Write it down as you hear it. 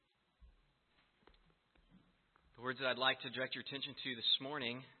The words that I'd like to direct your attention to this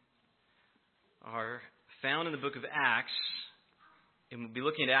morning are found in the book of Acts, and we'll be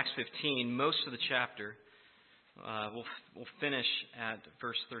looking at Acts 15, most of the chapter. We'll finish at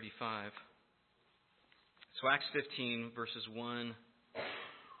verse 35. So Acts 15, verses 1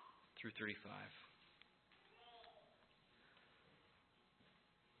 through 35.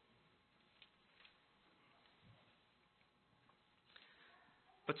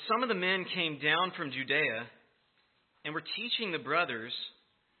 But some of the men came down from Judea and were teaching the brothers,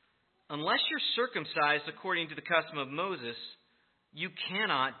 unless you're circumcised according to the custom of Moses, you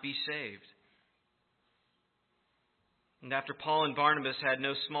cannot be saved. And after Paul and Barnabas had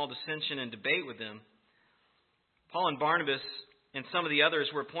no small dissension and debate with them, Paul and Barnabas and some of the others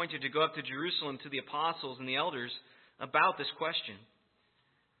were appointed to go up to Jerusalem to the apostles and the elders about this question.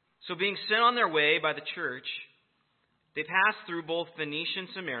 So being sent on their way by the church, they passed through both Phoenicia and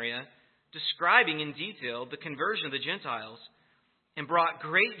Samaria, describing in detail the conversion of the Gentiles, and brought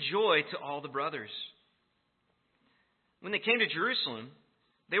great joy to all the brothers. When they came to Jerusalem,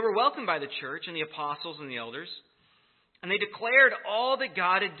 they were welcomed by the church and the apostles and the elders, and they declared all that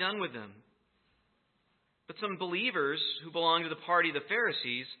God had done with them. But some believers who belonged to the party of the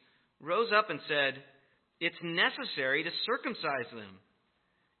Pharisees rose up and said, "It's necessary to circumcise them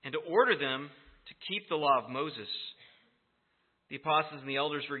and to order them to keep the law of Moses." The apostles and the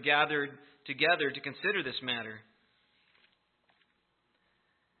elders were gathered together to consider this matter.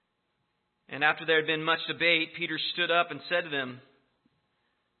 And after there had been much debate, Peter stood up and said to them,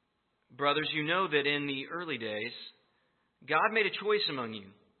 "Brothers, you know that in the early days, God made a choice among you,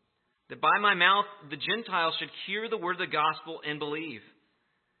 that by my mouth the Gentiles should hear the word of the gospel and believe.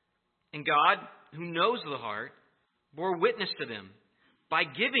 And God, who knows the heart, bore witness to them by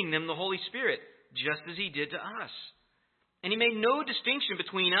giving them the Holy Spirit, just as He did to us. And He made no distinction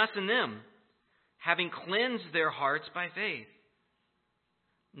between us and them, having cleansed their hearts by faith.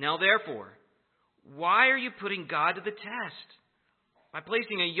 Now therefore, why are you putting God to the test by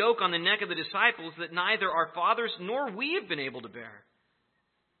placing a yoke on the neck of the disciples that neither our fathers nor we have been able to bear?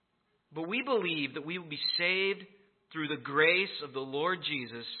 But we believe that we will be saved through the grace of the Lord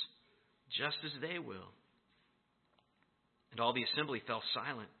Jesus, just as they will." And all the assembly fell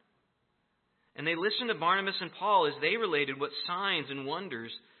silent. And they listened to Barnabas and Paul as they related what signs and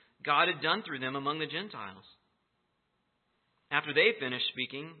wonders God had done through them among the Gentiles. After they finished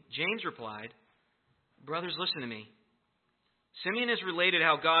speaking, James replied, "Brothers, listen to me. Simeon has related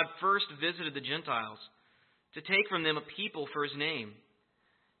how God first visited the Gentiles to take from them a people for His name.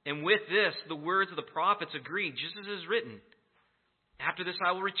 And with this, the words of the prophets agree, just as it is written, 'After this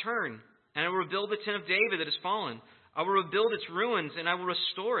I will return, and I will rebuild the tent of David that has fallen. I will rebuild its ruins, and I will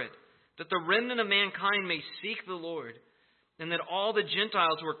restore it, that the remnant of mankind may seek the Lord, and that all the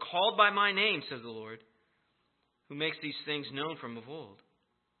Gentiles who are called by my name, says the Lord, who makes these things known from of old.'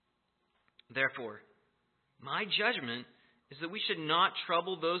 Therefore, my judgment is that we should not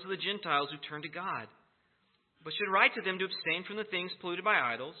trouble those of the Gentiles who turn to God, but should write to them to abstain from the things polluted by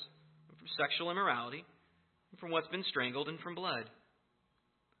idols, and from sexual immorality, and from what's been strangled, and from blood.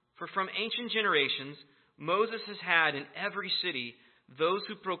 For from ancient generations, Moses has had in every city those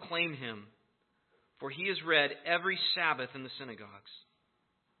who proclaim Him, for he is read every Sabbath in the synagogues.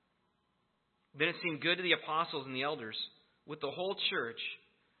 Then it seemed good to the apostles and the elders, with the whole church,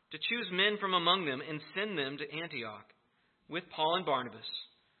 to choose men from among them and send them to Antioch, with Paul and Barnabas.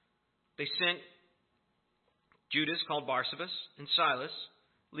 They sent Judas, called Barsabas, and Silas,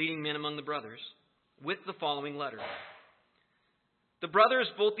 leading men among the brothers, with the following letter. The brothers,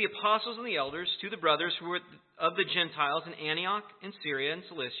 both the apostles and the elders, to the brothers who were of the Gentiles in Antioch and Syria and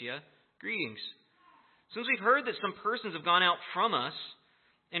Cilicia, greetings. Since we've heard that some persons have gone out from us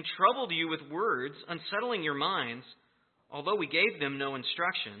and troubled you with words, unsettling your minds, although we gave them no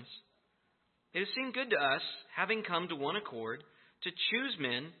instructions, it has seemed good to us, having come to one accord, to choose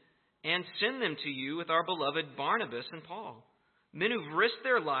men and send them to you with our beloved Barnabas and Paul, men who've risked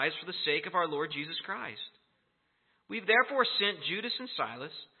their lives for the sake of our Lord Jesus Christ. We've therefore sent Judas and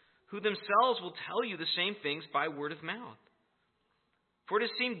Silas, who themselves will tell you the same things by word of mouth. For it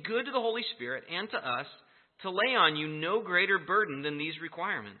has seemed good to the Holy Spirit and to us to lay on you no greater burden than these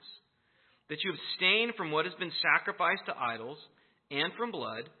requirements, that you abstain from what has been sacrificed to idols, and from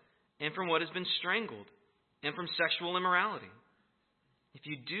blood, and from what has been strangled, and from sexual immorality. If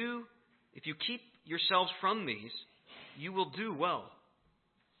you keep yourselves from these, you will do well.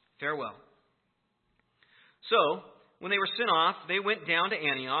 Farewell." So, when they were sent off, they went down to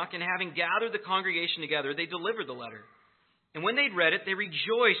Antioch, and having gathered the congregation together, they delivered the letter. And when they'd read it, they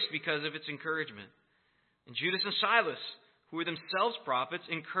rejoiced because of its encouragement. And Judas and Silas, who were themselves prophets,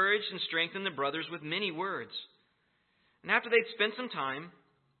 encouraged and strengthened the brothers with many words. And after they'd spent some time,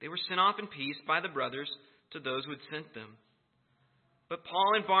 they were sent off in peace by the brothers to those who had sent them. But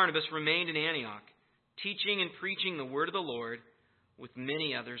Paul and Barnabas remained in Antioch, teaching and preaching the word of the Lord with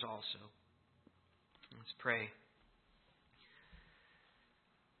many others also. Let's pray.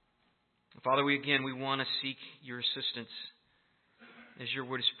 Father, we want to seek your assistance as your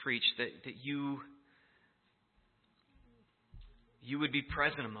word is preached, that you would be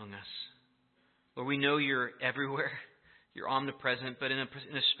present among us. Lord, we know you're everywhere. You're omnipresent, but in a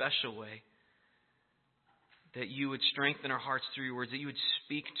special way. That you would strengthen our hearts through your words, that you would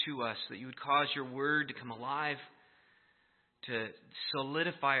speak to us, that you would cause your word to come alive, to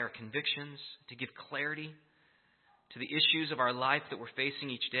solidify our convictions, to give clarity to the issues of our life that we're facing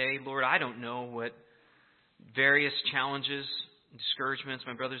each day. Lord, I don't know what various challenges and discouragements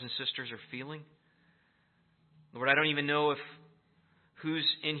my brothers and sisters are feeling. Lord, I don't even know if who's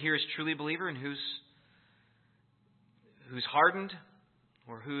in here is truly a believer and who's hardened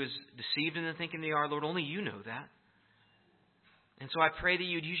or who is deceived into thinking they are. Lord, only you know that. And so I pray that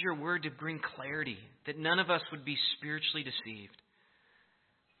you'd use your word to bring clarity, that none of us would be spiritually deceived,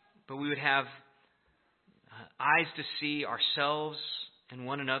 but we would have eyes to see ourselves and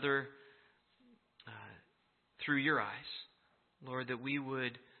one another through your eyes. Lord, that we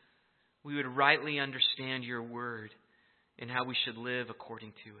would rightly understand your word and how we should live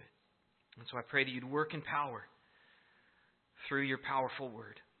according to it. And so I pray that you'd work in power through your powerful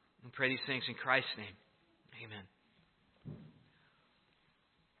word. And pray these things in Christ's name. Amen.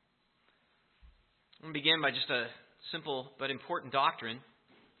 I'm going to begin by just a simple but important doctrine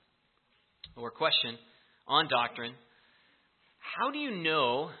or question on doctrine. How do you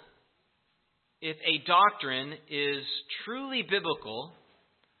know if a doctrine is truly biblical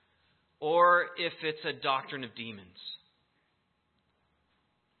or if it's a doctrine of demons?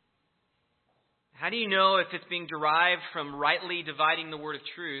 How do you know if it's being derived from rightly dividing the word of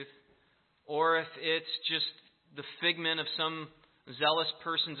truth or if it's just the figment of some zealous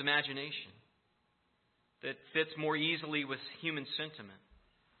person's imagination that fits more easily with human sentiment?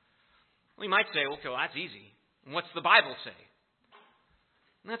 Well, you might say, okay, well, that's easy. And what's the Bible say?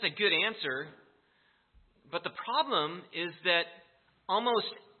 And that's a good answer. But the problem is that almost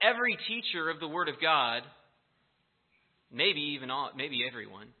every teacher of the Word of God, maybe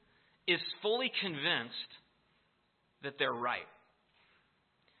everyone, is fully convinced that they're right.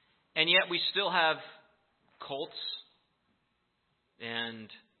 And yet we still have cults and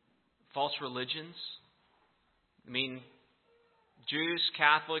false religions. I mean, Jews,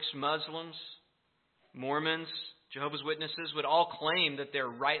 Catholics, Muslims, Mormons, Jehovah's Witnesses would all claim that they're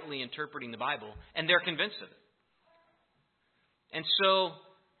rightly interpreting the Bible, and they're convinced of it. And so,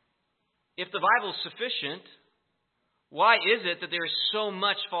 if the Bible is sufficient, why is it that there is so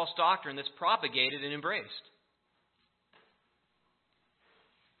much false doctrine that's propagated and embraced?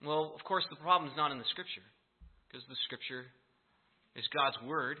 Well, of course, the problem is not in the Scripture, because the Scripture is God's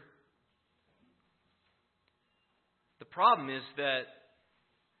Word. The problem is that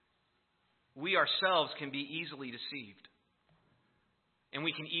we ourselves can be easily deceived. And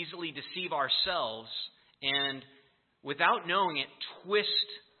we can easily deceive ourselves and, without knowing it, twist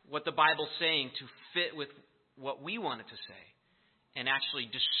what the Bible's saying to fit with what we want it to say and actually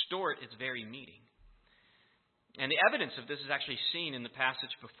distort its very meaning. And the evidence of this is actually seen in the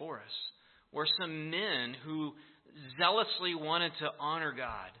passage before us, where some men who zealously wanted to honor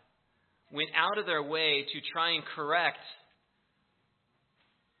God went out of their way to try and correct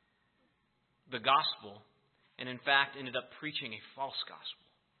the gospel, and in fact ended up preaching a false gospel.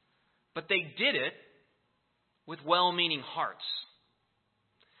 But they did it with well-meaning hearts.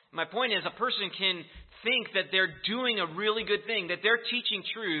 My point is, a person can think that they're doing a really good thing, that they're teaching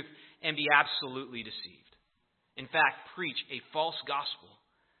truth, and be absolutely deceived. In fact, preach a false gospel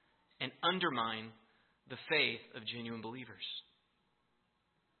and undermine the faith of genuine believers.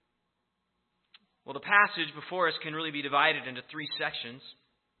 Well, the passage before us can really be divided into three sections.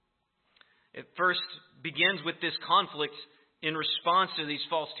 It first begins with this conflict in response to these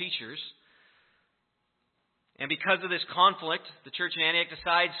false teachers. And because of this conflict, the church in Antioch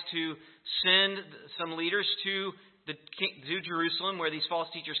decides to send some leaders to Jerusalem, where these false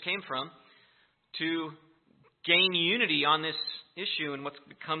teachers came from, to gain unity on this issue in what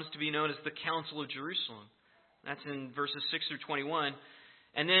comes to be known as the Council of Jerusalem. That's in verses 6 through 21.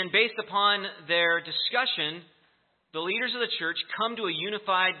 And then based upon their discussion, the leaders of the church come to a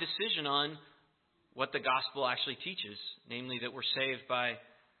unified decision on what the gospel actually teaches, namely that we're saved by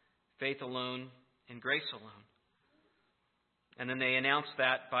faith alone and grace alone. And then they announce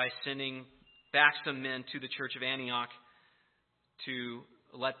that by sending back some men to the church of Antioch to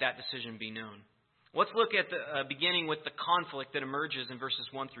let that decision be known. Let's look at the beginning with the conflict that emerges in verses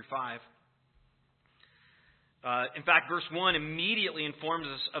 1 through 5. In fact, verse 1 immediately informs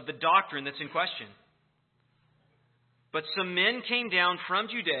us of the doctrine that's in question. But some men came down from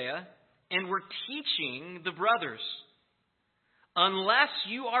Judea and were teaching the brothers, unless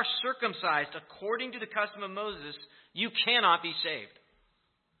you are circumcised according to the custom of Moses, you cannot be saved.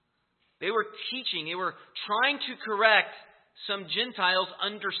 They were teaching, they were trying to correct some Gentiles'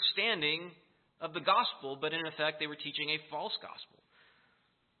 understanding of the gospel, but in effect they were teaching a false gospel.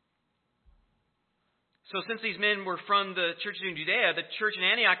 So since these men were from the church in Judea, the church in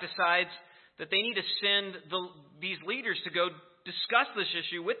Antioch decides that they need to send these leaders to go discuss this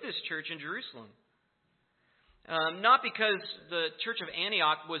issue with this church in Jerusalem. Not because the church of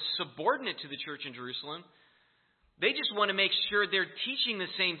Antioch was subordinate to the church in Jerusalem. They just want to make sure they're teaching the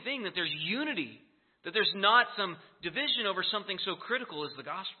same thing, that there's unity, that there's not some division over something so critical as the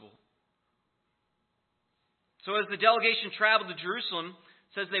gospel. So as the delegation traveled to Jerusalem,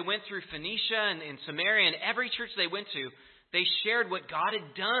 it says they went through Phoenicia and Samaria, and every church they went to, they shared what God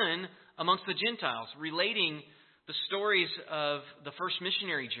had done amongst the Gentiles, relating the stories of the first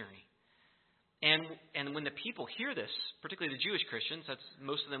missionary journey. And when the people hear this, particularly the Jewish Christians,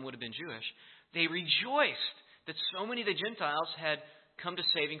 most of them would have been Jewish, they rejoiced that so many of the Gentiles had come to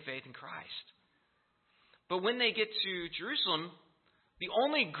saving faith in Christ. But when they get to Jerusalem, the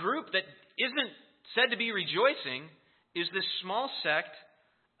only group that isn't said to be rejoicing is this small sect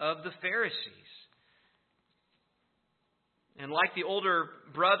of the Pharisees. And like the older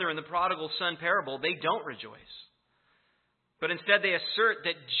brother in the prodigal son parable, they don't rejoice. But instead they assert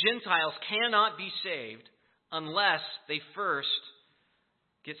that Gentiles cannot be saved unless they first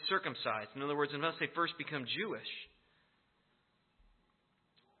get circumcised. In other words, unless they first become Jewish.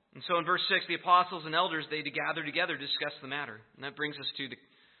 And so in verse 6, the apostles and elders, they gather together to discuss the matter. And that brings us to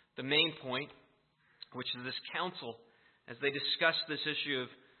the main point, which is this council, as they discuss this issue of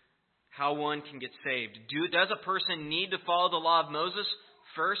how one can get saved. Does a person need to follow the law of Moses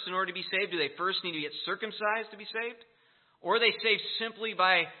first in order to be saved? Do they first need to get circumcised to be saved? Or are they saved simply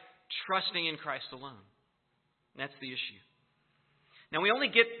by trusting in Christ alone? That's the issue. Now, we only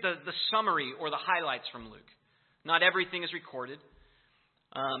get the summary or the highlights from Luke. Not everything is recorded.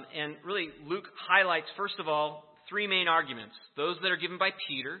 And really, Luke highlights, first of all, three main arguments. Those that are given by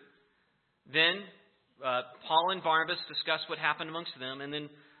Peter. Then Paul and Barnabas discuss what happened amongst them. And then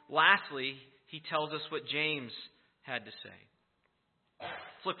lastly, he tells us what James had to say.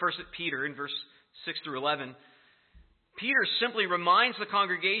 Let's look first at Peter in verse 6 through 11. Peter simply reminds the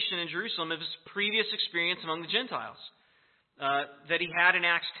congregation in Jerusalem of his previous experience among the Gentiles that he had in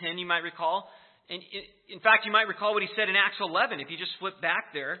Acts 10, you might recall. And in fact, you might recall what he said in Acts 11. If you just flip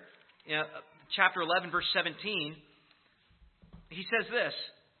back there, chapter 11, verse 17, he says this,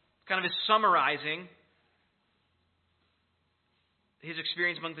 kind of is summarizing his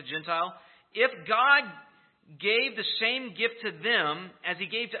experience among the Gentile. If God gave the same gift to them as he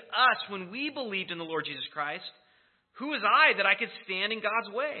gave to us when we believed in the Lord Jesus Christ, who was I that I could stand in God's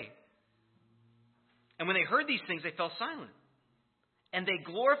way? And when they heard these things, they fell silent. And they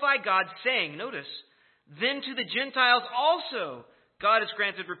glorified God, saying, notice, then to the Gentiles also God has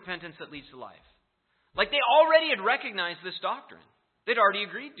granted repentance that leads to life. Like they already had recognized this doctrine. They'd already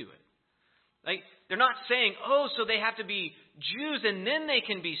agreed to it. Like they're not saying, so they have to be Jews and then they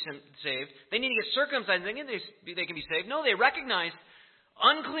can be saved. They need to get circumcised and then they can be saved. No, they recognized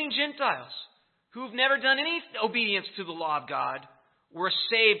unclean Gentiles who've never done any obedience to the law of God were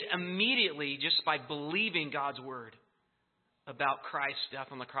saved immediately just by believing God's word about Christ's death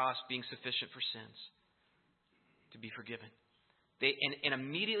on the cross being sufficient for sins to be forgiven. And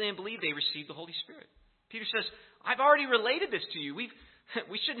immediately in belief, they received the Holy Spirit. Peter says, I've already related this to you. We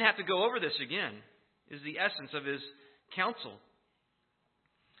shouldn't have to go over this again, is the essence of his counsel.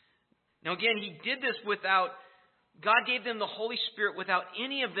 Now again, he did this without, God gave them the Holy Spirit without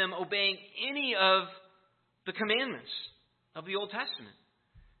any of them obeying any of the commandments of the Old Testament.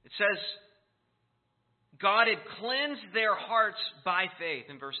 It says, God had cleansed their hearts by faith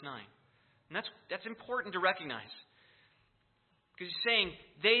in verse 9. And that's important to recognize. Because he's saying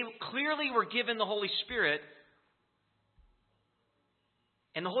they clearly were given the Holy Spirit.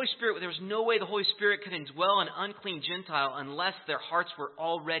 And the Holy Spirit, there was no way the Holy Spirit could indwell an unclean Gentile unless their hearts were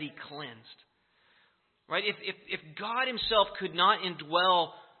already cleansed. Right? If God himself could not indwell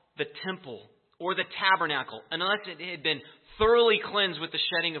the temple or the tabernacle unless it had been thoroughly cleansed with the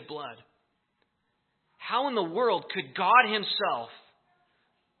shedding of blood, how in the world could God himself,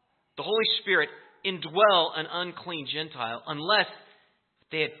 the Holy Spirit, indwell an unclean Gentile unless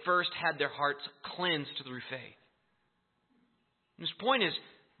they had first had their hearts cleansed through faith? And his point is,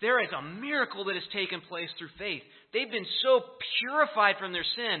 there is a miracle that has taken place through faith. They've been so purified from their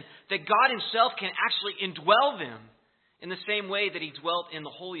sin that God himself can actually indwell them in the same way that he dwelt in the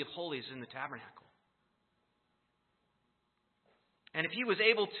Holy of Holies in the tabernacle. And if he was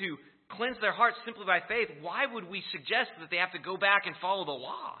able to cleanse their hearts simply by faith, why would we suggest that they have to go back and follow the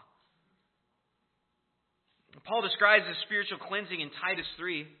law? Paul describes this spiritual cleansing in Titus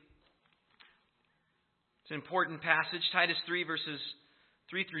 3. It's an important passage. Titus 3 verses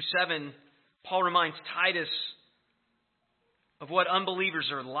 3 through 7. Paul reminds Titus of what unbelievers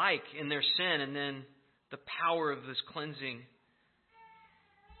are like in their sin and then the power of this cleansing.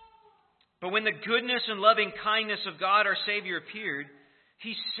 But when the goodness and loving kindness of God our Savior appeared,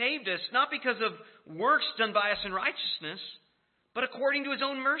 he saved us not because of works done by us in righteousness, but according to his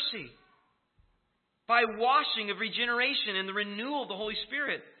own mercy, by washing of regeneration and the renewal of the Holy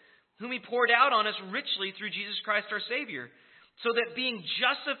Spirit, whom he poured out on us richly through Jesus Christ our Savior, so that being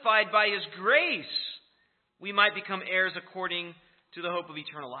justified by his grace, we might become heirs according to the hope of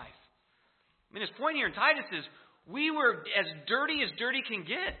eternal life. I mean, his point here in Titus is, we were as dirty can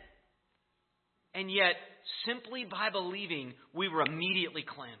get. And yet, simply by believing, we were immediately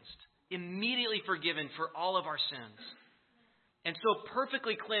cleansed, immediately forgiven for all of our sins. And so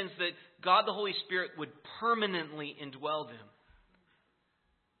perfectly cleansed that God the Holy Spirit would permanently indwell them.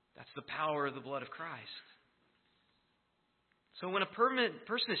 That's the power of the blood of Christ. So when a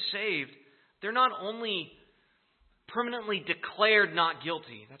person is saved, they're not only permanently declared not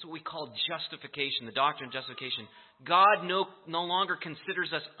guilty. That's what we call justification, the doctrine of justification. God no longer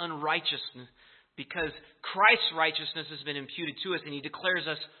considers us unrighteous because Christ's righteousness has been imputed to us, and he declares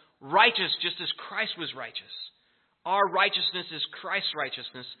us righteous just as Christ was righteous. Our righteousness is Christ's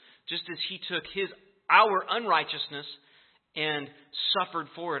righteousness, just as he took our unrighteousness and suffered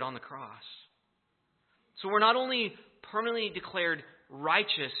for it on the cross. So we're not only permanently declared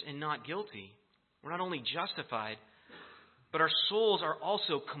righteous and not guilty, we're not only justified, but our souls are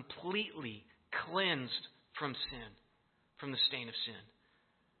also completely cleansed from sin, from the stain of sin.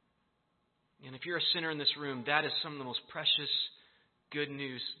 And if you're a sinner in this room, that is some of the most precious, good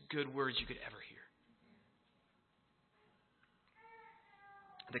news, good words you could ever hear.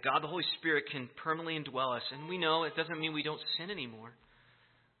 That God the Holy Spirit can permanently indwell us. And we know it doesn't mean we don't sin anymore.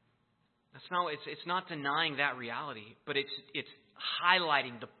 It's not denying that reality, but it's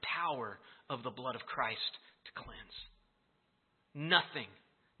highlighting the power of the blood of Christ to cleanse. Nothing,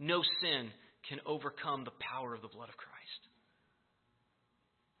 no sin can overcome the power of the blood of Christ.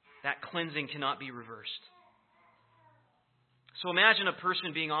 That cleansing cannot be reversed. So imagine a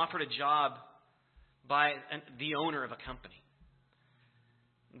person being offered a job by the owner of a company.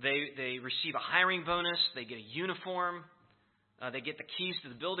 They receive a hiring bonus, they get a uniform, they get the keys to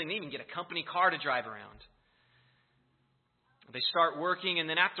the building, they even get a company car to drive around. They start working, and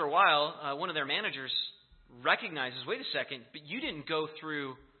then after a while, one of their managers recognizes, wait a second, but you didn't go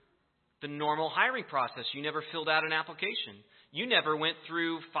through the normal hiring process. You never filled out an application. You never went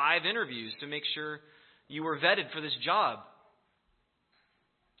through 5 interviews to make sure you were vetted for this job.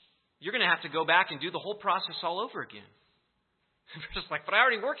 You're going to have to go back and do the whole process all over again. They're just like, but I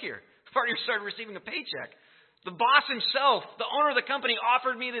already work here. I've already started receiving a paycheck. The boss himself, the owner of the company,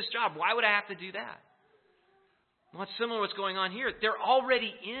 offered me this job. Why would I have to do that? Well, it's similar to what's going on here. They're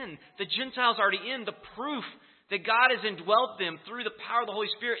already in. The Gentiles are already in. The proof that God has indwelt them through the power of the Holy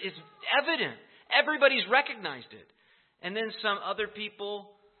Spirit is evident. Everybody's recognized it. And then some other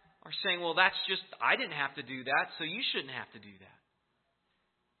people are saying, well, that's just, I didn't have to do that, so you shouldn't have to do that.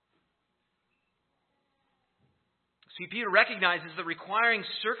 See, Peter recognizes that requiring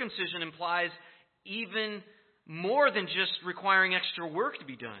circumcision implies even more than just requiring extra work to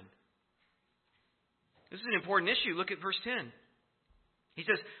be done. This is an important issue. Look at verse 10. He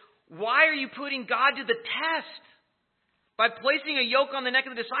says, why are you putting God to the test by placing a yoke on the neck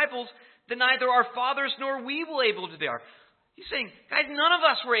of the disciples that neither our fathers nor we were able to bear? He's saying, guys, none of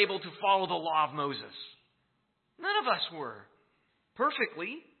us were able to follow the law of Moses. None of us were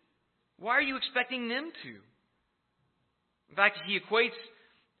perfectly. Why are you expecting them to? In fact, he equates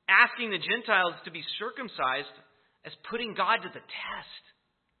asking the Gentiles to be circumcised as putting God to the test.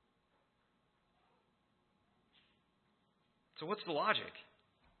 So what's the logic?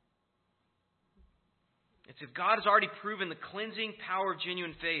 It's if God has already proven the cleansing power of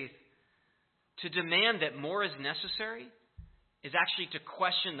genuine faith, to demand that more is necessary is actually to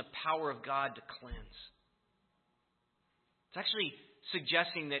question the power of God to cleanse. It's actually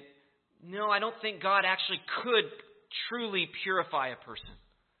suggesting that, no, I don't think God actually could truly purify a person.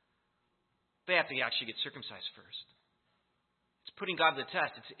 They have to actually get circumcised first. It's putting God to the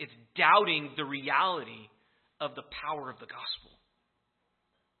test. It's doubting the reality of the power of the gospel.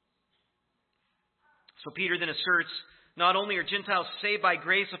 So Peter then asserts, not only are Gentiles saved by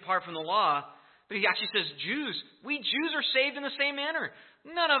grace apart from the law, but he actually says, we Jews are saved in the same manner.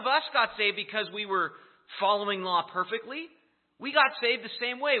 None of us got saved because we were following law perfectly. We got saved the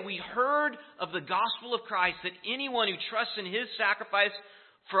same way. We heard of the gospel of Christ, that anyone who trusts in His sacrifice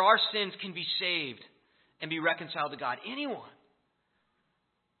for our sins can be saved and be reconciled to God. Anyone.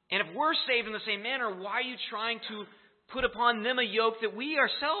 And if we're saved in the same manner, why are you trying to put upon them a yoke that we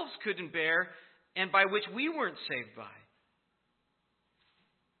ourselves couldn't bear and by which we weren't saved by?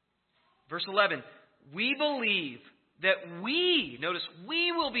 Verse 11, we believe that we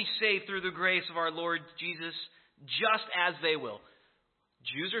will be saved through the grace of our Lord Jesus, just as they will.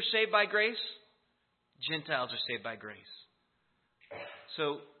 Jews are saved by grace. Gentiles are saved by grace.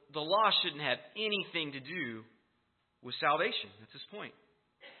 So the law shouldn't have anything to do with salvation. That's his point.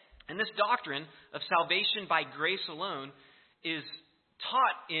 And this doctrine of salvation by grace alone is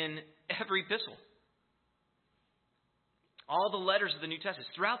taught in every epistle. All the letters of the New Testament,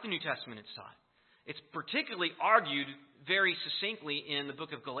 throughout the New Testament it's taught. It's particularly argued very succinctly in the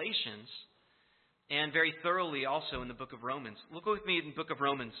book of Galatians and very thoroughly also in the book of Romans. Look with me in the book of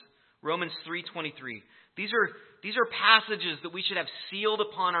Romans, Romans 3:23. These are passages that we should have sealed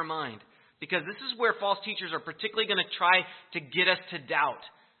upon our mind, because this is where false teachers are particularly going to try to get us to doubt.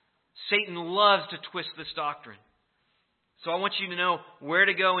 Satan loves to twist this doctrine. So I want you to know where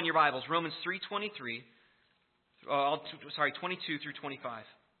to go in your Bibles. Romans 3:23. 22 through 25.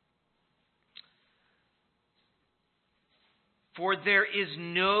 For there is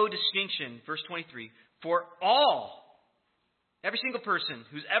no distinction, verse 23, for all, every single person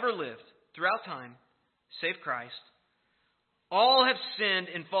who's ever lived throughout time, save Christ, all have sinned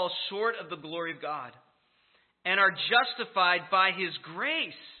and fall short of the glory of God and are justified by His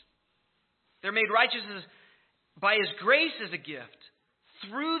grace. They're made righteous by His grace as a gift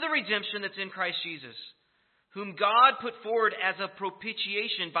through the redemption that's in Christ Jesus, whom God put forward as a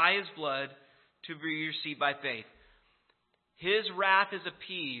propitiation by His blood to be received by faith. His wrath is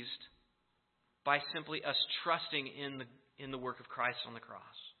appeased by simply us trusting in the work of Christ on the cross.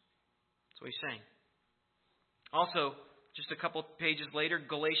 That's what he's saying. Also, just a couple pages later,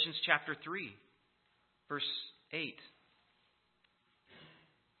 Galatians chapter 3, verse 8.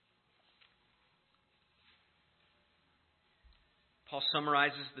 Paul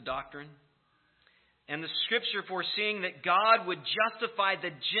summarizes the doctrine. And the Scripture, foreseeing that God would justify the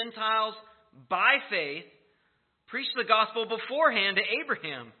Gentiles by faith, preached the gospel beforehand to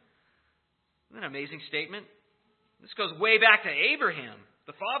Abraham. Isn't that an amazing statement? This goes way back to Abraham,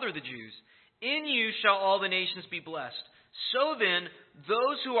 the father of the Jews. In you shall all the nations be blessed. So then,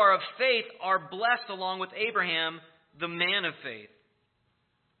 those who are of faith are blessed along with Abraham, the man of faith.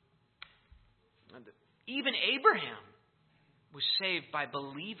 Even Abraham was saved by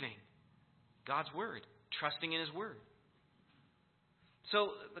believing God's word, trusting in His word.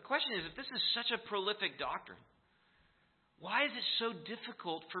 So the question is, if this is such a prolific doctrine, why is it so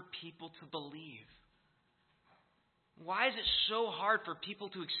difficult for people to believe? Why is it so hard for people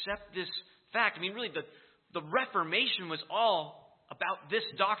to accept this fact? I mean, really, the Reformation was all about this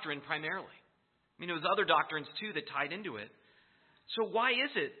doctrine primarily. I mean, there was other doctrines too that tied into it. So why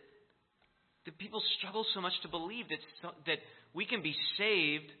is it that people struggle so much to believe that we can be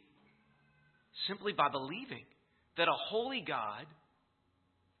saved simply by believing that a holy God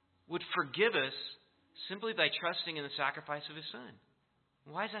would forgive us simply by trusting in the sacrifice of His Son?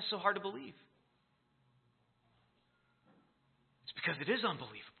 Why is that so hard to believe? It's because it is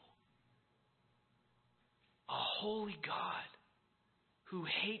unbelievable. A holy God who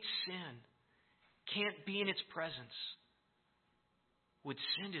hates sin, can't be in its presence, would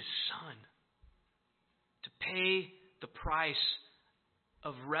send His Son to pay the price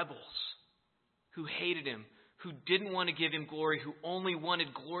of rebels who hated Him, who didn't want to give Him glory, who only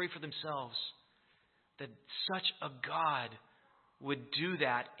wanted glory for themselves. That such a God would do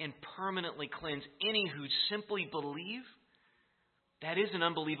that and permanently cleanse any who simply believe, that is an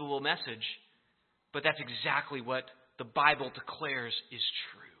unbelievable message. But that's exactly what the Bible declares is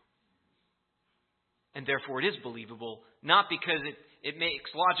true. And therefore it is believable, not because it makes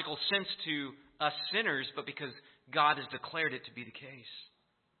logical sense to us sinners, but because God has declared it to be the case.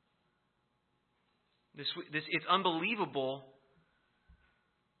 It's unbelievable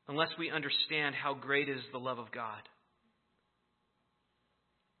unless we understand how great is the love of God.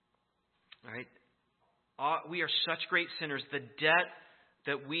 All right? We are such great sinners. The debt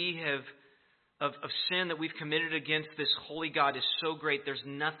that we have of sin that we've committed against this holy God is so great, there's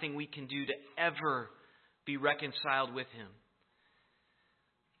nothing we can do to ever be reconciled with Him.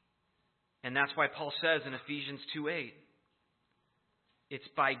 And that's why Paul says in Ephesians 2:8, It's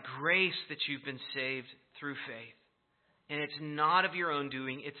by grace that you've been saved through faith. And it's not of your own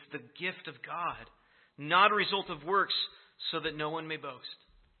doing. It's the gift of God, not a result of works, so that no one may boast.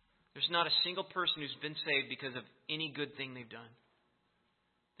 There's not a single person who's been saved because of any good thing they've done.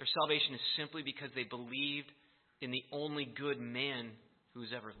 Their salvation is simply because they believed in the only good man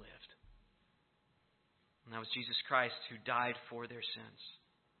who's ever lived. And that was Jesus Christ, who died for their sins.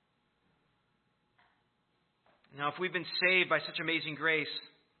 Now, if we've been saved by such amazing grace,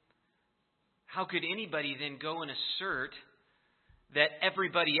 how could anybody then go and assert that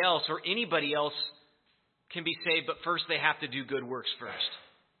everybody else or anybody else can be saved, but first they have to do good works first?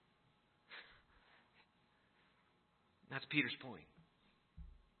 That's Peter's point.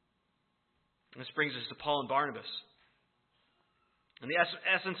 And this brings us to Paul and Barnabas. And the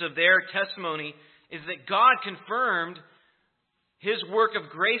essence of their testimony is that God confirmed His work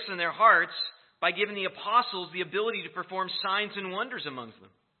of grace in their hearts by giving the apostles the ability to perform signs and wonders amongst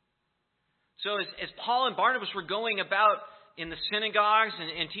them. So as Paul and Barnabas were going about in the synagogues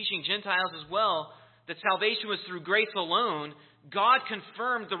and teaching Gentiles as well, that salvation was through grace alone, God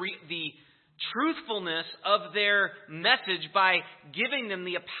confirmed the truthfulness of their message by giving them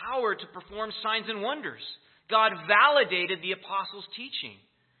the power to perform signs and wonders. God validated the apostles' teaching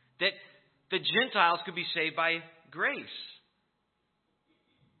that the Gentiles could be saved by grace.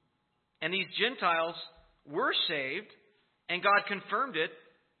 And these Gentiles were saved, and God confirmed it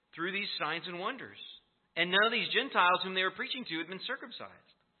through these signs and wonders. And none of these Gentiles whom they were preaching to had been circumcised.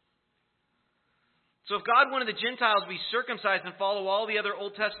 So if God wanted the Gentiles to be circumcised and follow all the other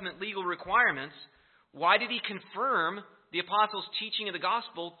Old Testament legal requirements, why did He confirm the apostles' teaching of the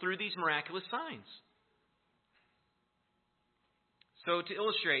gospel through these miraculous signs? So to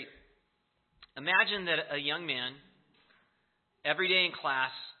illustrate, imagine that a young man, every day in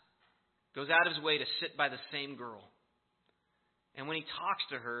class, goes out of his way to sit by the same girl. And when he talks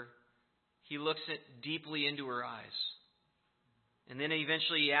to her, he looks deeply into her eyes. And then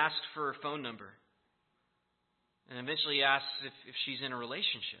eventually he asks for her phone number. And eventually he asks if she's in a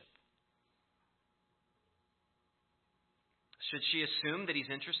relationship. Should she assume that he's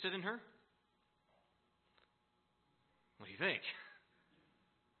interested in her? What do you think?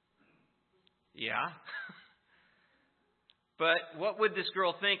 Yeah. But what would this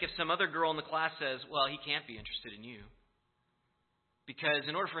girl think if some other girl in the class says, well, he can't be interested in you? Because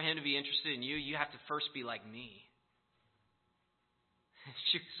in order for him to be interested in you, you have to first be like me.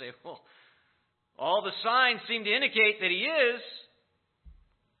 She would say, well, all the signs seem to indicate that he is.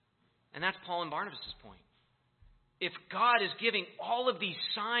 And that's Paul and Barnabas' point. If God is giving all of these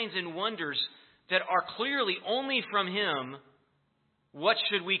signs and wonders that are clearly only from Him, what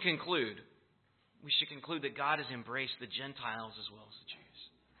should we conclude? We should conclude that God has embraced the Gentiles as well as the Jews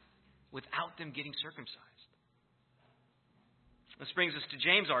without them getting circumcised. This brings us to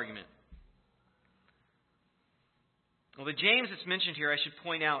James' argument. Well, the James that's mentioned here, I should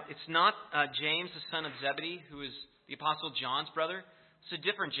point out, it's not James, the son of Zebedee, who is the Apostle John's brother. It's a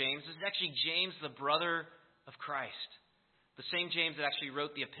different James. This is actually James, the brother of Christ. The same James that actually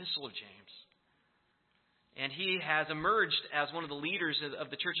wrote the Epistle of James. And he has emerged as one of the leaders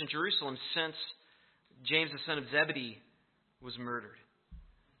of the church in Jerusalem since James, the son of Zebedee, was murdered.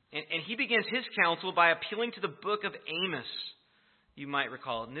 And he begins his counsel by appealing to the book of Amos, you might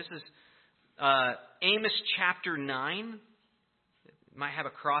recall. And this is Amos chapter 9. You might have a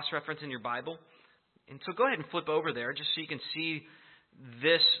cross-reference in your Bible. And so go ahead and flip over there just so you can see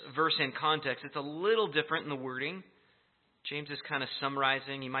this verse in context. It's a little different in the wording. James is kind of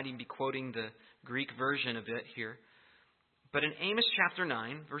summarizing. He might even be quoting the Greek version of it here. But in Amos chapter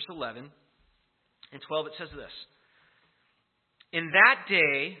 9, verse 11 and 12, it says this. In that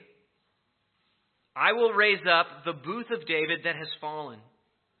day, I will raise up the booth of David that has fallen,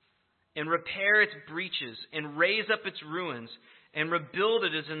 and repair its breaches, and raise up its ruins, and rebuild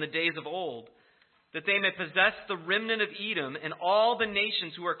it as in the days of old, that they may possess the remnant of Edom, and all the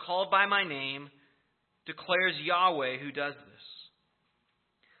nations who are called by my name, declares Yahweh who does this.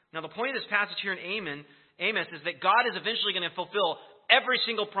 Now the point of this passage here in Amos is that God is eventually going to fulfill every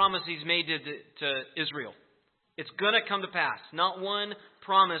single promise He's made to Israel. It's going to come to pass. Not one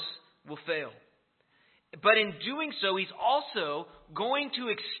promise will fail. But in doing so, He's also going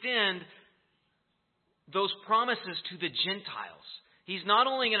to extend those promises to the Gentiles. He's not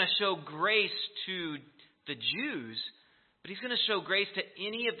only going to show grace to the Jews, but He's going to show grace to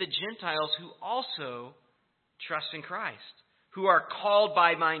any of the Gentiles who also trust in Christ, who are called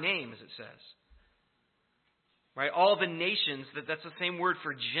by my name, as it says. Right? All the nations, that's the same word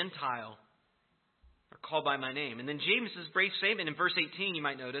for Gentile, are called by my name. And then James' brief statement in verse 18, you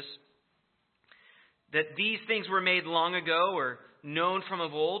might notice, that these things were made long ago, or known from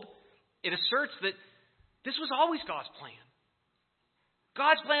of old, it asserts that this was always God's plan.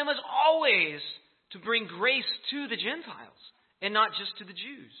 God's plan was always to bring grace to the Gentiles and not just to the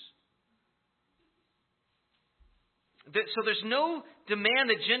Jews. So there's no demand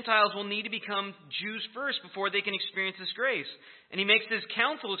that Gentiles will need to become Jews first before they can experience this grace. And he makes his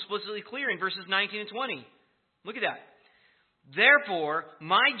counsel explicitly clear in verses 19 and 20. Look at that. Therefore,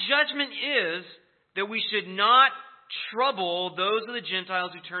 my judgment is that we should not trouble those of the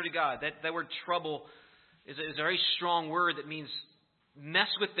Gentiles who turn to God. That word trouble is a very strong word that means mess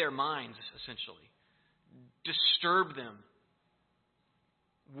with their minds, essentially. Disturb them.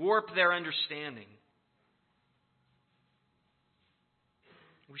 Warp their understanding.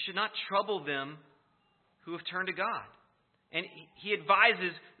 We should not trouble them who have turned to God. And he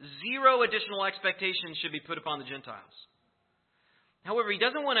advises zero additional expectations should be put upon the Gentiles. However, he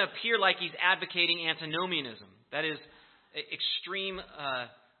doesn't want to appear like he's advocating antinomianism. That is, extreme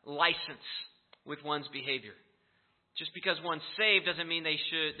license with one's behavior. Just because one's saved doesn't mean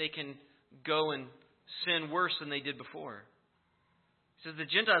they can go and sin worse than they did before. He says the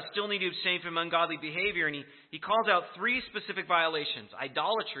Gentiles still need to abstain from ungodly behavior, and he calls out three specific violations: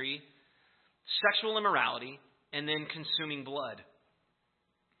 idolatry, sexual immorality, and then consuming blood.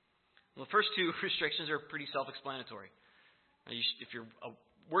 Well, the first two restrictions are pretty self-explanatory. If you're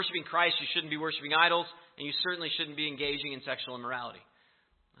worshiping Christ, you shouldn't be worshiping idols, and you certainly shouldn't be engaging in sexual immorality.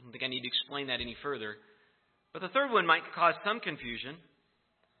 I don't think I need to explain that any further. But the third one might cause some confusion.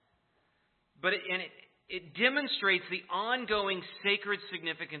 But it demonstrates the ongoing sacred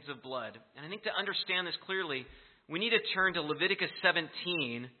significance of blood. And I think to understand this clearly, we need to turn to Leviticus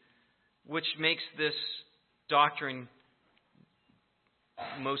 17, which makes this doctrine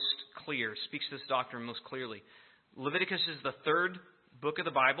most clear, speaks to this doctrine most clearly. Leviticus is the third book of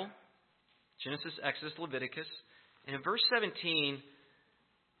the Bible. Genesis, Exodus, Leviticus. And in verse 17,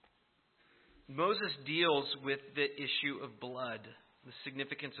 Moses deals with the issue of blood, the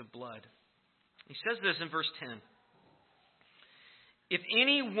significance of blood. He says this in verse 10. If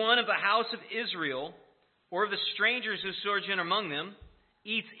any one of the house of Israel or of the strangers who sojourn among them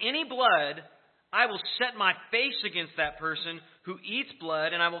eats any blood, I will set my face against that person who eats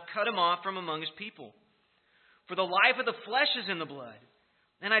blood, and I will cut him off from among his people. For the life of the flesh is in the blood,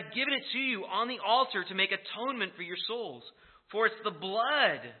 and I've given it to you on the altar to make atonement for your souls. For it's the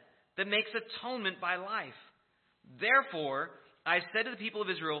blood that makes atonement by life. Therefore, I said to the people of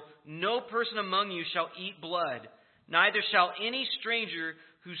Israel, no person among you shall eat blood, neither shall any stranger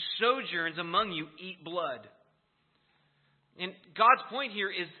who sojourns among you eat blood. And God's point here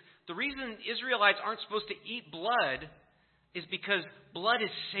is the reason Israelites aren't supposed to eat blood is because blood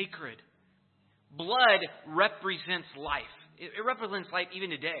is sacred. Blood represents life. It represents life even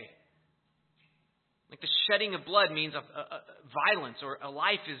today. Like the shedding of blood means a violence or a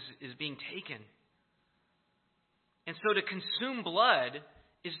life is being taken. And so to consume blood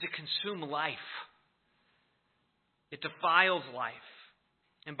is to consume life. It defiles life.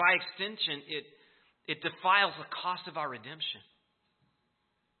 And by extension, it defiles the cost of our redemption.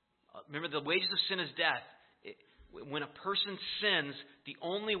 Remember, the wages of sin is death. When a person sins, the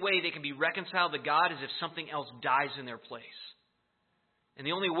only way they can be reconciled to God is if something else dies in their place. And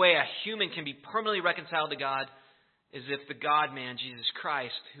the only way a human can be permanently reconciled to God is if the God-man, Jesus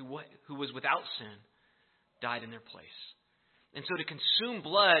Christ, who was without sin, died in their place. And so to consume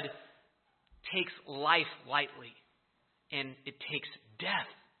blood takes life lightly, and it takes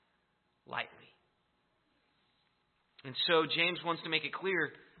death lightly. And so James wants to make it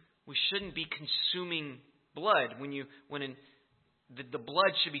clear we shouldn't be consuming blood. The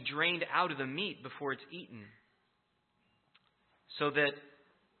blood should be drained out of the meat before it's eaten, so that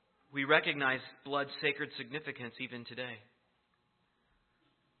we recognize blood's sacred significance even today.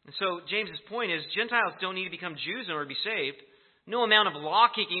 And so James's point is Gentiles don't need to become Jews in order to be saved. No amount of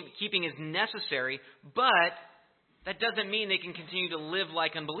law-keeping is necessary, but that doesn't mean they can continue to live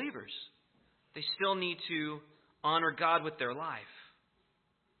like unbelievers. They still need to honor God with their life.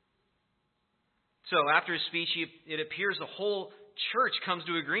 So after his speech, it appears the whole church comes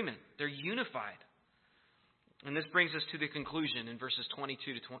to agreement. They're unified. And this brings us to the conclusion in verses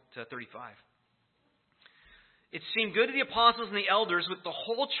 22 to 35. It seemed good to the apostles and the elders with the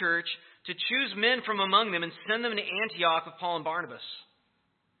whole church to choose men from among them and send them to Antioch with Paul and Barnabas.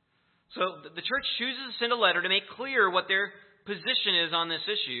 So the church chooses to send a letter to make clear what their position is on this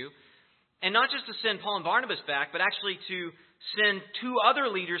issue. And not just to send Paul and Barnabas back, but actually to send two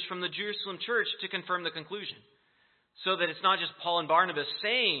other leaders from the Jerusalem church to confirm the conclusion. So that it's not just Paul and Barnabas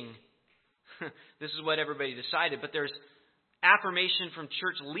saying, this is what everybody decided, but there's affirmation from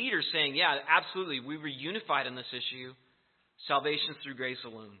church leaders saying, yeah, absolutely, we were unified on this issue. Salvation is through grace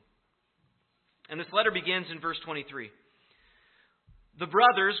alone. And this letter begins in verse 23. The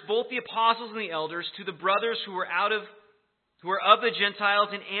brothers, both the apostles and the elders, to the brothers who are of the Gentiles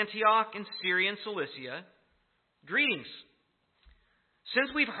in Antioch and Syria and Cilicia, greetings. Since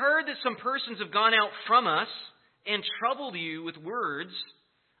we've heard that some persons have gone out from us and troubled you with words,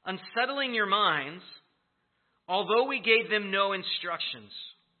 unsettling your minds, although we gave them no instructions.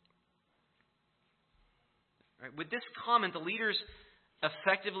 Right, with this comment, the leaders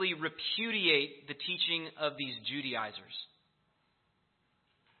effectively repudiate the teaching of these Judaizers.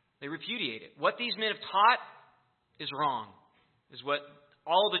 They repudiate it. What these men have taught is wrong, is what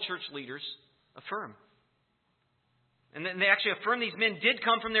all the church leaders affirm. And then they actually affirm these men did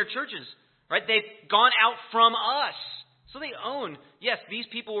come from their churches, right? They've gone out from us. So they own, yes, these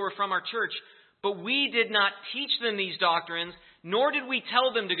people were from our church, but we did not teach them these doctrines, nor did we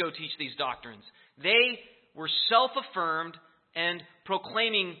tell them to go teach these doctrines. They were self-affirmed and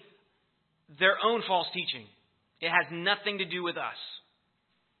proclaiming their own false teaching. It has nothing to do with us.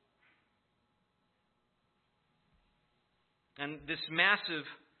 And this massive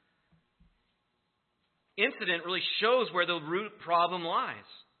incident really shows where the root problem lies.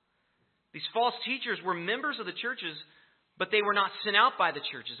 These false teachers were members of the churches, but they were not sent out by the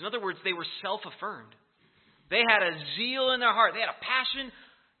churches. In other words, they were self-affirmed. They had a zeal in their heart. They had a passion.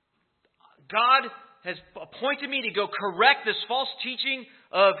 God has appointed me to go correct this false teaching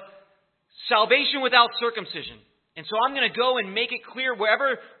of salvation without circumcision. And so I'm going to go and make it clear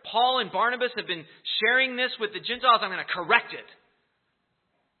wherever Paul and Barnabas have been sharing this with the Gentiles, I'm going to correct it.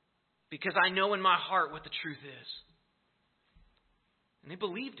 Because I know in my heart what the truth is. And they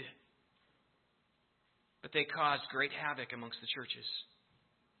believed it. But they caused great havoc amongst the churches.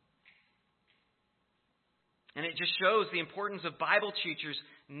 And it just shows the importance of Bible teachers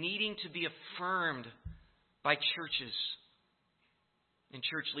needing to be affirmed by churches and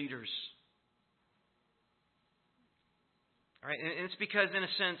church leaders. All right, and it's because in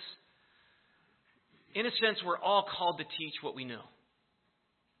a sense, we're all called to teach what we know.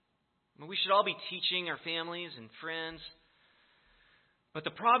 I mean, we should all be teaching our families and friends. But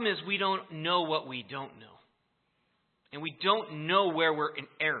the problem is we don't know what we don't know. And we don't know where we're in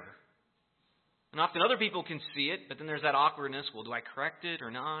error. And often other people can see it, but then there's that awkwardness. Well, do I correct it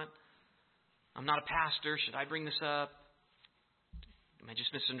or not? I'm not a pastor. Should I bring this up? Am I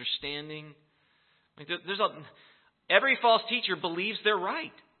just misunderstanding? Like every false teacher believes they're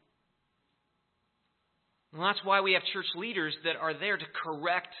right. Well, that's why we have church leaders that are there to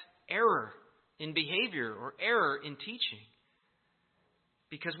correct error in behavior or error in teaching.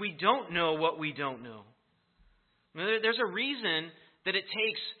 Because we don't know what we don't know. There's a reason that it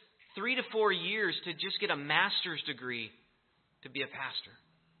takes 3 to 4 years to just get a master's degree to be a pastor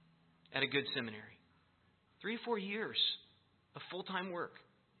at a good seminary. 3 to 4 years of full-time work.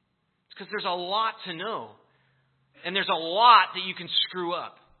 It's because there's a lot to know. And there's a lot that you can screw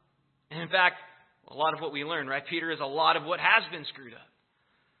up. And in fact, a lot of what we learn, right, Peter, is a lot of what has been screwed up.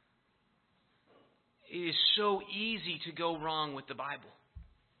 It is so easy to go wrong with the Bible.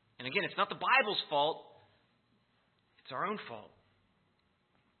 And again, it's not the Bible's fault. It's our own fault.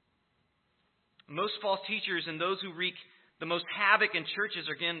 Most false teachers and those who wreak the most havoc in churches,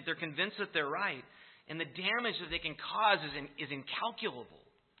 again, they're convinced that they're right. And the damage that they can cause is incalculable.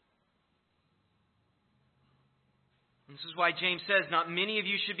 And this is why James says, not many of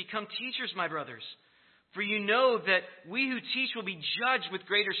you should become teachers, my brothers. For you know that we who teach will be judged with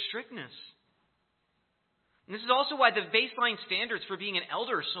greater strictness. And this is also why the baseline standards for being an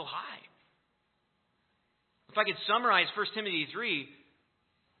elder are so high. If I could summarize 1 Timothy 3,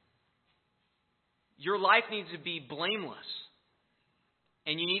 your life needs to be blameless.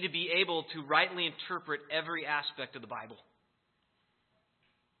 And you need to be able to rightly interpret every aspect of the Bible.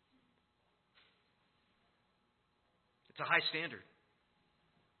 It's a high standard.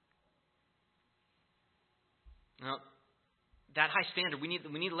 Now, that high standard, we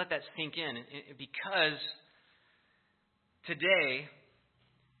need to let that sink in. Because today,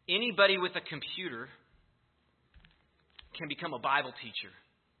 anybody with a computer can become a Bible teacher.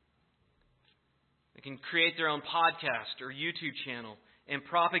 They can create their own podcast or YouTube channel and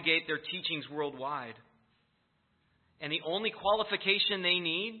propagate their teachings worldwide. And the only qualification they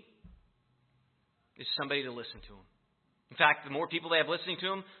need is somebody to listen to them. In fact, the more people they have listening to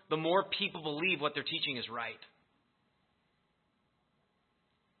them, the more people believe what they're teaching is right.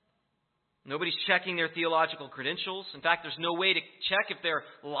 Nobody's checking their theological credentials. In fact, there's no way to check if their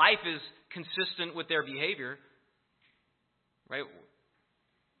life is consistent with their behavior. Right?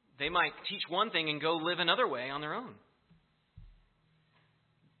 They might teach one thing and go live another way on their own.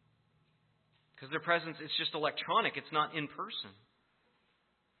 Because their presence is just electronic. It's not in person.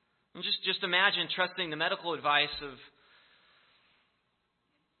 And just imagine trusting the medical advice of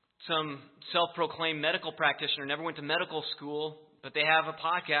some self-proclaimed medical practitioner, never went to medical school, but they have a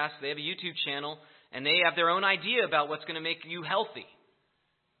podcast, they have a YouTube channel, and they have their own idea about what's going to make you healthy.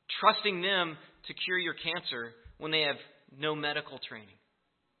 Trusting them to cure your cancer when they have no medical training.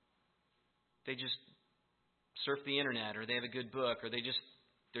 They just surf the internet, or they have a good book, or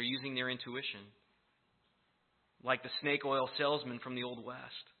they're using their intuition. Like the snake oil salesman from the Old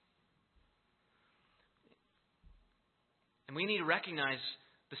West. And we need to recognize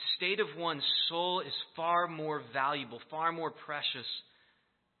the state of one's soul is far more valuable, far more precious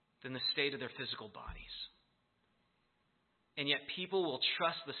than the state of their physical bodies. And yet people will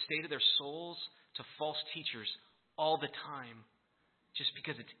trust the state of their souls to false teachers all the time just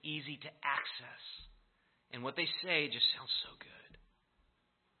because it's easy to access. And what they say just sounds so good.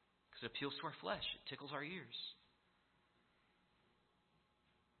 Because it appeals to our flesh. It tickles our ears.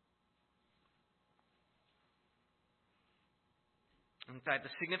 In fact,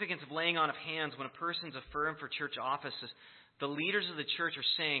 the significance of laying on of hands when a person's affirmed for church office is the leaders of the church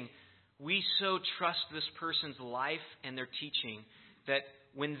are saying, we so trust this person's life and their teaching that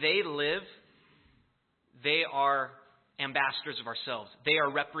when they live, they are ambassadors of ourselves. They are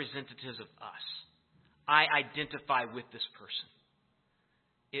representatives of us. I identify with this person.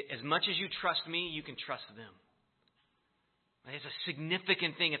 As much as you trust me, you can trust them. It's a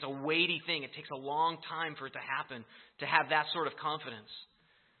significant thing. It's a weighty thing. It takes a long time for it to happen, to have that sort of confidence.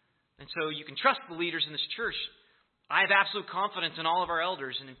 And so you can trust the leaders in this church. I have absolute confidence in all of our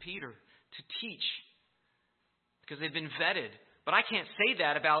elders and in Peter to teach because they've been vetted. But I can't say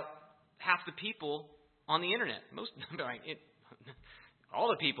that about half the people on the internet.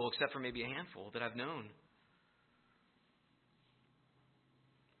 All the people except for maybe a handful that I've known.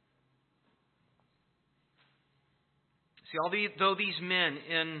 See, though these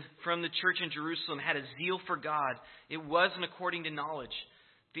men from the church in Jerusalem had a zeal for God, it wasn't according to knowledge.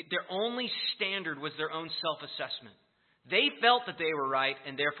 Their only standard was their own self-assessment. They felt that they were right,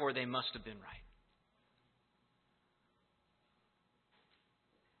 and therefore they must have been right.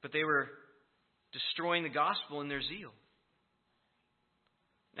 But they were destroying the gospel in their zeal.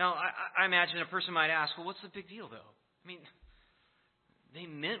 Now, I imagine a person might ask, well, what's the big deal, though? I mean, they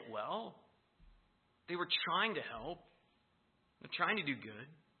meant well. They were trying to help. They're trying to do good.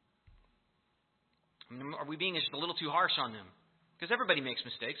 I mean, are we being just a little too harsh on them? Because everybody makes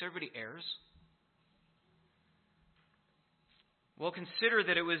mistakes. Everybody errs. Well, consider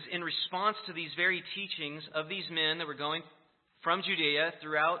that it was in response to these very teachings of these men that were going from Judea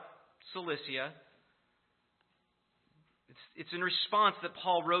throughout Cilicia. It's in response that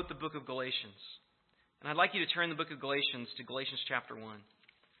Paul wrote the book of Galatians. And I'd like you to turn the book of Galatians to Galatians chapter 1.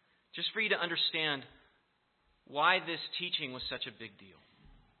 Just for you to understand why this teaching was such a big deal.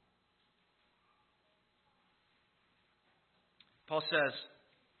 Paul says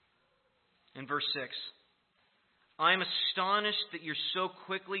in verse 6, I am astonished that you're so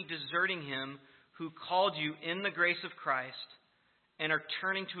quickly deserting him who called you in the grace of Christ and are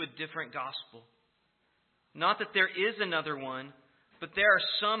turning to a different gospel. Not that there is another one, but there are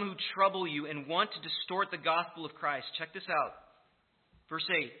some who trouble you and want to distort the gospel of Christ. Check this out. Verse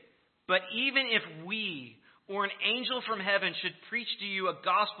 8, but even if we or an angel from heaven should preach to you a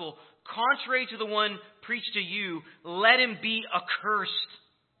gospel contrary to the one preached to you, let him be accursed.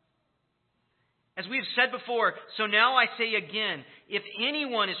 As we have said before, so now I say again, if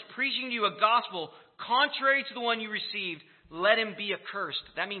anyone is preaching to you a gospel contrary to the one you received, let him be accursed.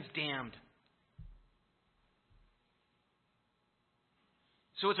 That means damned.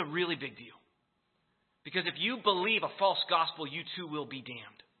 So it's a really big deal. Because if you believe a false gospel, you too will be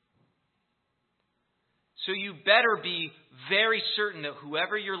damned. So you better be very certain that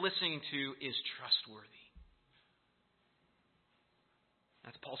whoever you're listening to is trustworthy.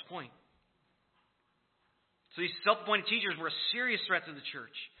 That's Paul's point. So these self-appointed teachers were a serious threat to the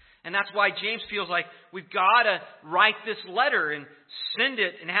church. And that's why James feels like we've got to write this letter and send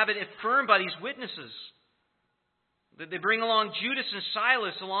it and have it affirmed by these witnesses. They bring along Judas and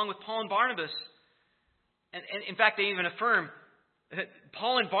Silas along with Paul and Barnabas. And in fact, they even affirm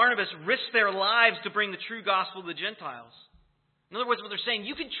Paul and Barnabas risked their lives to bring the true gospel to the Gentiles. In other words, what they're saying,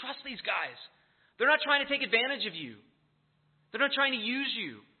 you can trust these guys. They're not trying to take advantage of you. They're not trying to use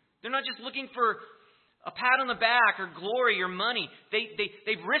you. They're not just looking for a pat on the back or glory or money.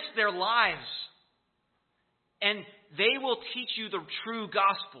 They've risked their lives. And they will teach you the true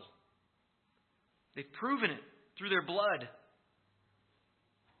gospel. They've proven it through their blood.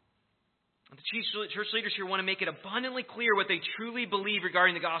 The chief church leaders here want to make it abundantly clear what they truly believe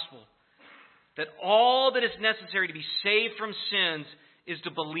regarding the gospel. that all that is necessary to be saved from sins is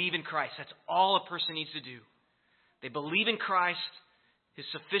to believe in Christ. That's all a person needs to do. They believe in Christ, His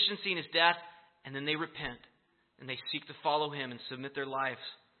sufficiency in His death, and then they repent. And they seek to follow Him and submit their lives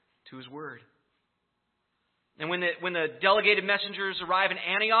to His Word. And when the delegated messengers arrive in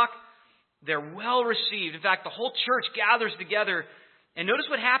Antioch, they're well received. In fact, the whole church gathers together. And notice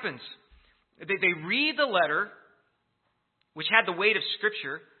what happens. They read the letter, which had the weight of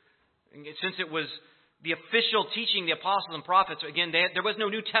Scripture, since it was the official teaching of the apostles and prophets. Again, there was no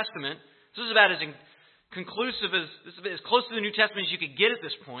New Testament. This is about as conclusive as close to the New Testament as you could get at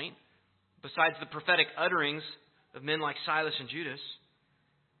this point, besides the prophetic utterings of men like Silas and Judas.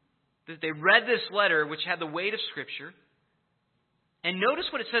 They read this letter, which had the weight of Scripture, and notice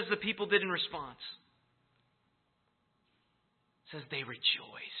what it says the people did in response. It says they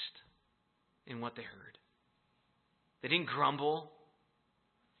rejoiced in what they heard. They didn't grumble.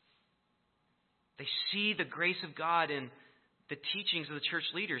 They see the grace of God in the teachings of the church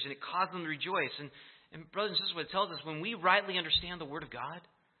leaders, and it caused them to rejoice. And brothers and sisters, what it tells us, when we rightly understand the Word of God,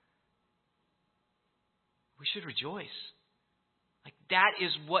 we should rejoice. Like that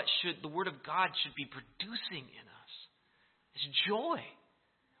is what the Word of God should be producing in us. It's joy.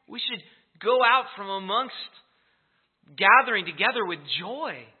 We should go out from amongst gathering together with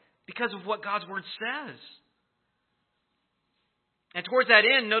joy because of what God's Word says. And towards that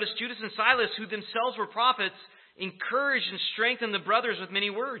end, notice Judas and Silas, who themselves were prophets, encouraged and strengthened the brothers with many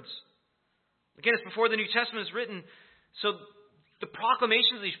words. Again, it's before the New Testament is written. So the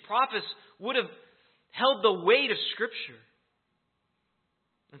proclamations of these prophets would have held the weight of Scripture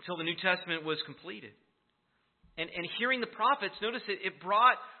until the New Testament was completed. And hearing the prophets, notice it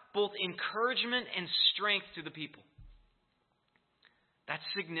brought both encouragement and strength to the people. That's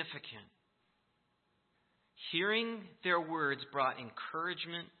significant. Hearing their words brought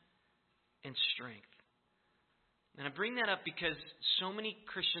encouragement and strength. And I bring that up because so many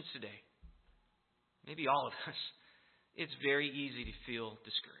Christians today, maybe all of us, it's very easy to feel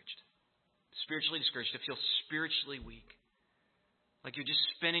discouraged. Spiritually discouraged, to feel spiritually weak. Like you're just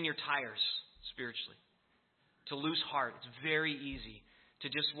spinning your tires spiritually. To lose heart. It's very easy to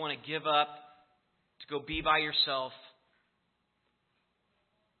just want to give up, to go be by yourself,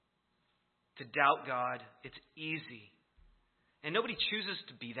 to doubt God. It's easy. And nobody chooses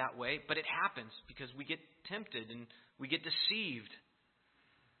to be that way, but it happens because we get tempted and we get deceived.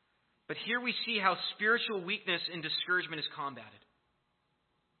 But here we see how spiritual weakness and discouragement is combated.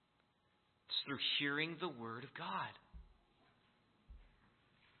 It's through hearing the Word of God.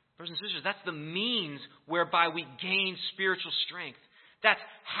 Brothers and sisters, that's the means whereby we gain spiritual strength. That's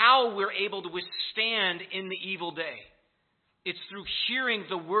how we're able to withstand in the evil day. It's through hearing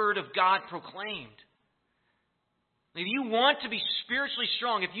the Word of God proclaimed. If you want to be spiritually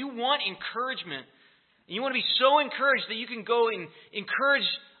strong, if you want encouragement, and you want to be so encouraged that you can go and encourage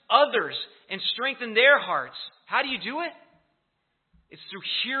others and strengthen their hearts, how do you do it? It's through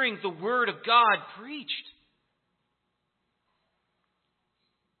hearing the Word of God preached.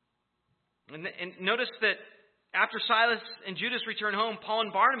 And notice that after Silas and Judas return home, Paul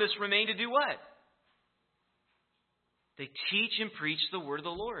and Barnabas remain to do what? They teach and preach the word of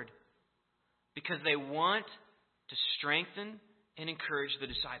the Lord because they want to strengthen and encourage the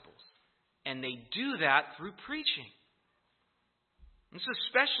disciples. And they do that through preaching. This is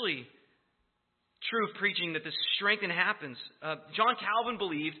especially true of preaching, that this strengthening happens. John Calvin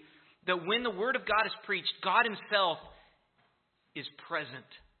believed that when the word of God is preached, God Himself is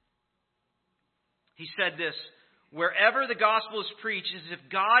present. He said this, wherever the gospel is preached, is as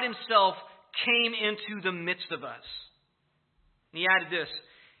if God Himself came into the midst of us. And he added this,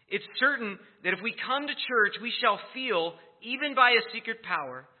 it's certain that if we come to church, we shall feel, even by a secret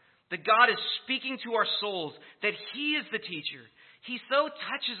power, that God is speaking to our souls, that He is the teacher. He so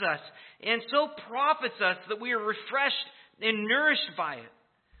touches us and so profits us that we are refreshed and nourished by it.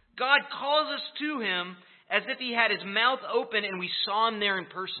 God calls us to Him as if He had His mouth open and we saw Him there in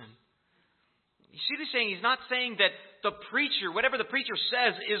person. You see what He's saying? He's not saying that the preacher, whatever the preacher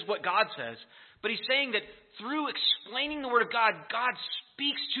says, is what God says. But He's saying that through explaining the Word of God, God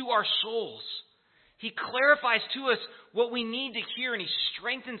speaks to our souls. He clarifies to us what we need to hear, and He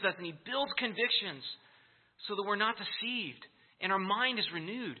strengthens us, and He builds convictions so that we're not deceived, and our mind is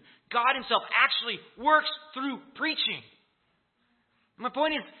renewed. God Himself actually works through preaching. My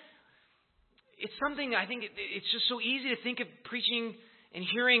point is, it's something I think it's just so easy to think of preaching and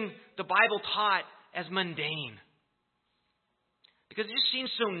hearing the Bible taught as mundane. Because it just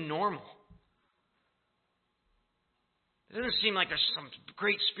seems so normal. It doesn't seem like there's some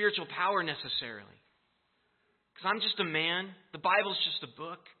great spiritual power necessarily. Because I'm just a man. The Bible's just a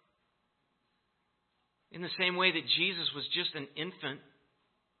book. In the same way that Jesus was just an infant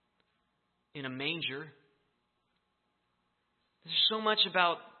in a manger. There's so much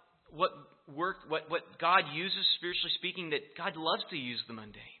about what God uses, spiritually speaking, that God loves to use the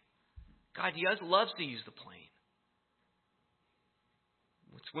mundane. God loves to use the plain.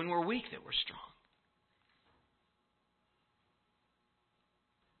 It's when we're weak that we're strong.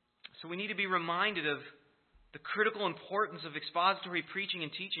 So we need to be reminded of the critical importance of expository preaching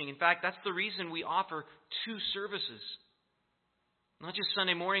and teaching. In fact, that's the reason we offer 2 services. Not just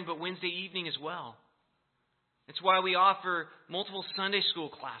Sunday morning, but Wednesday evening as well. It's why we offer multiple Sunday school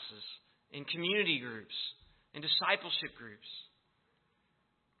classes and community groups and discipleship groups.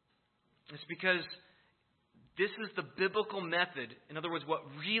 It's because this is the biblical method. In other words, what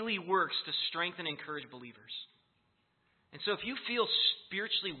really works to strengthen and encourage believers. And so if you feel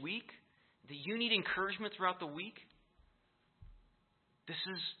spiritually weak, that you need encouragement throughout the week, this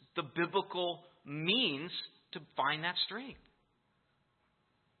is the biblical means to find that strength.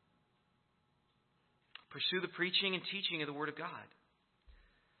 Pursue the preaching and teaching of the Word of God.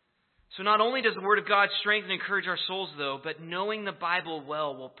 So not only does the Word of God strengthen and encourage our souls, though, but knowing the Bible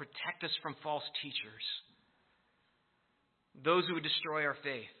well will protect us from false teachers. Those who would destroy our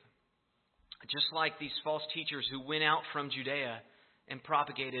faith. Just like these false teachers who went out from Judea and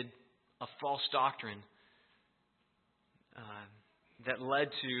propagated a false doctrine that led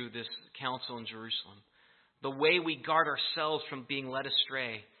to this council in Jerusalem. The way we guard ourselves from being led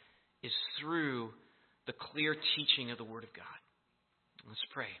astray is through the clear teaching of the Word of God. Let's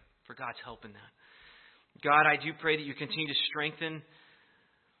pray for God's help in that. God, I do pray that you continue to strengthen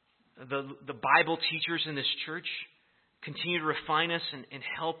the Bible teachers in this church. Continue to refine us and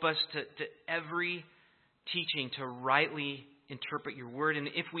help us to every teaching to rightly interpret your word. And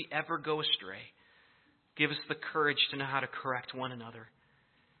if we ever go astray, give us the courage to know how to correct one another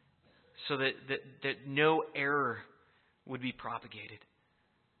so that no error would be propagated.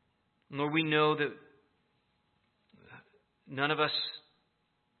 Lord, we know that none of us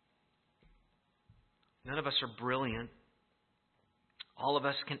are brilliant. All of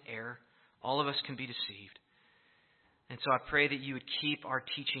us can err. All of us can be deceived. And so I pray that you would keep our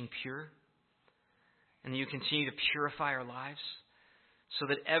teaching pure and that you continue to purify our lives so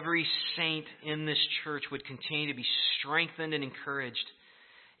that every saint in this church would continue to be strengthened and encouraged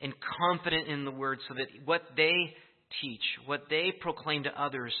and confident in the word so that what they teach, what they proclaim to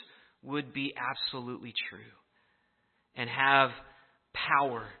others would be absolutely true and have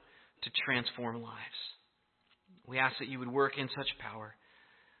power to transform lives. We ask that you would work in such power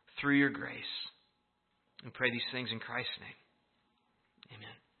through your grace. And pray these things in Christ's name.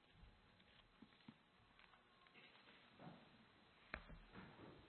 Amen.